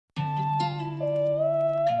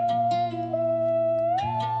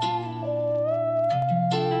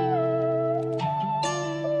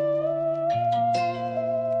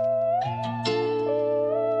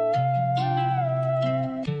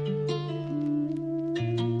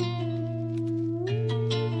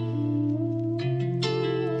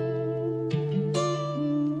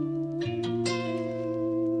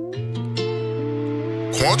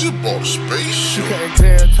Budget bought a space. She couldn't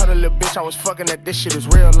tell, told the little bitch I was fucking that this shit is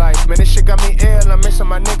real life. Man, this shit got me ill, I'm missing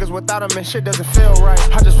my niggas without them and shit doesn't feel right.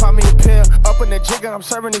 I just pop me a pill, up in the jigger, I'm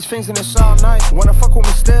serving these fiends and it's all night. Wanna fuck with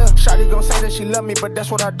me still, shawty gon' say that she love me, but that's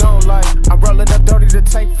what I don't like. I'm rolling up dirty to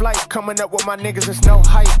take flight, coming up with my niggas, it's no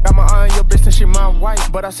hype. Got my eye on your bitch and she my wife,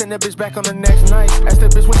 but I send that bitch back on the next night. Ask the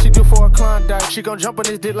bitch what she do for a Klondike, she gon' jump on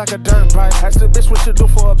this dick like a dirt bike. Ask the bitch what she do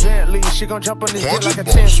for a Bentley, she gon' jump on this dick like a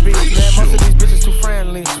 10-speed. Man, most of these bitches too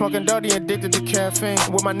friendly, smoking dirty, addicted to caffeine.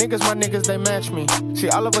 With my niggas, they match me. See,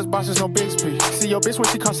 all of us bosses, no Bixby. See your bitch when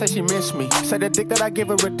she come say she miss me. Say the dick that I give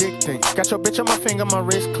her addicting. Got your bitch on my finger, my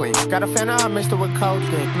wrist clean. Got a fan, I mixed her with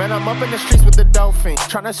codeine. Man, I'm up in the streets with the dolphin,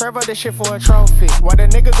 tryna serve her this shit for a trophy. Why the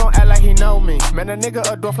nigga gon' act like he know me? Man, the nigga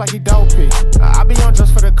a dwarf like he dopey. I be on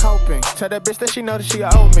just for the coping. Tell that bitch that she know that she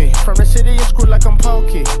owe me. From the city, it's screwed like I'm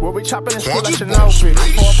pokey. Where we chopping and screw like Shinobi.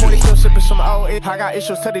 440 still sipping some OE. I got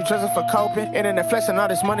issues to these dresses for coping. Internet flexing, all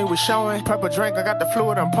this money we showing. Purple drink, I got the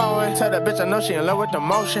fluid, I'm pouring. Tell that bitch I know she in love with the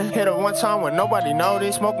motion. Hit her one time when nobody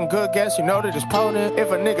noticed. Smoking good gas, you know that it's potent.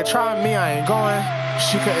 If a nigga try me, I ain't going.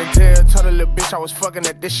 She couldn't tell, told the little bitch I was fucking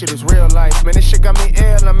that this shit is real life. Man, this shit got me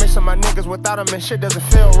ill, I'm missing my niggas without them and shit doesn't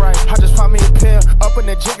feel right. I just pop me a pill, up in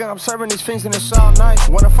the jigger, I'm serving these fiends and it's all night.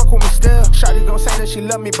 Wanna fuck with me still, shawty gon' say that she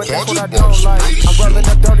love me, but that's what I don't like. I'm rolling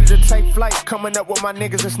up dirty to take flight, coming up with my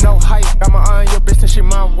niggas, it's no hype. Got my eye on your bitch and she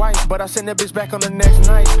my wife, but I send that bitch back on the next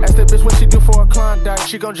night. Ask the bitch what she do for a Klondike,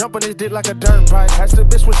 she gon' jump on this dick like a dirt bike. Ask the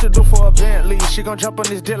bitch what she do for a Bentley, she gon' jump on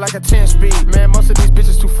this dick like a 10-speed. Man, most of these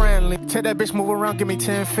bitches too friendly. Tell that bitch move around, give me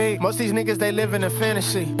 10 feet. Most of these niggas, they live in a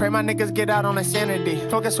fantasy. Pray my niggas get out on their sanity.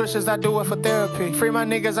 Focus switches, I do it for therapy. Free my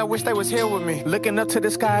niggas, I wish they was here with me. Looking up to the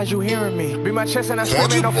sky as you hearing me. Be my chest and I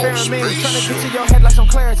scream, ain't no fear in me. Tryna get to your head like some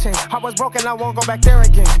Claritin. I was broken, I won't go back there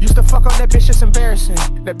again. Used to fuck on that bitch, it's embarrassing.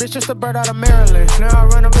 That bitch just a bird out of Maryland. Now I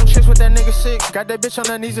run up them chicks with that nigga sick. Got that bitch on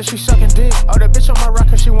her knees and she sucking dick. Oh, that bitch on my rock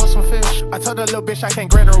cause she wants some fish. I told that little bitch I can't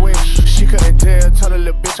grant her wish. She couldn't tell, told the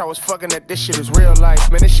little bitch I was fucking that this shit is real life.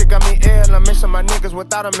 Man, this shit got me ill, I'm missing my niggas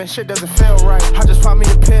without them and shit doesn't feel right. I just pop me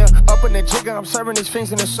a pill, up in the jigger, I'm serving these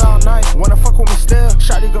fiends and it's all night. Wanna fuck with me still,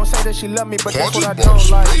 shawty gon' say that she love me, but that's what I don't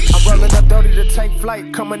like. I'm rolling up dirty to take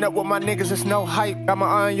flight, coming up with my niggas, it's no hype. Got my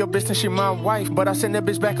eye on your bitch and she my wife, but I send that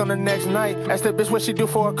bitch back on the next night. Ask the bitch what she do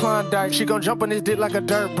for a Klondike, she gon' jump on this dick like a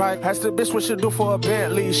dirt bike. Ask the bitch what she do for a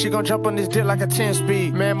Bentley, she gon' jump on this dick like a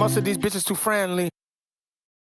 10-speed. Man, most of these bitches too friendly.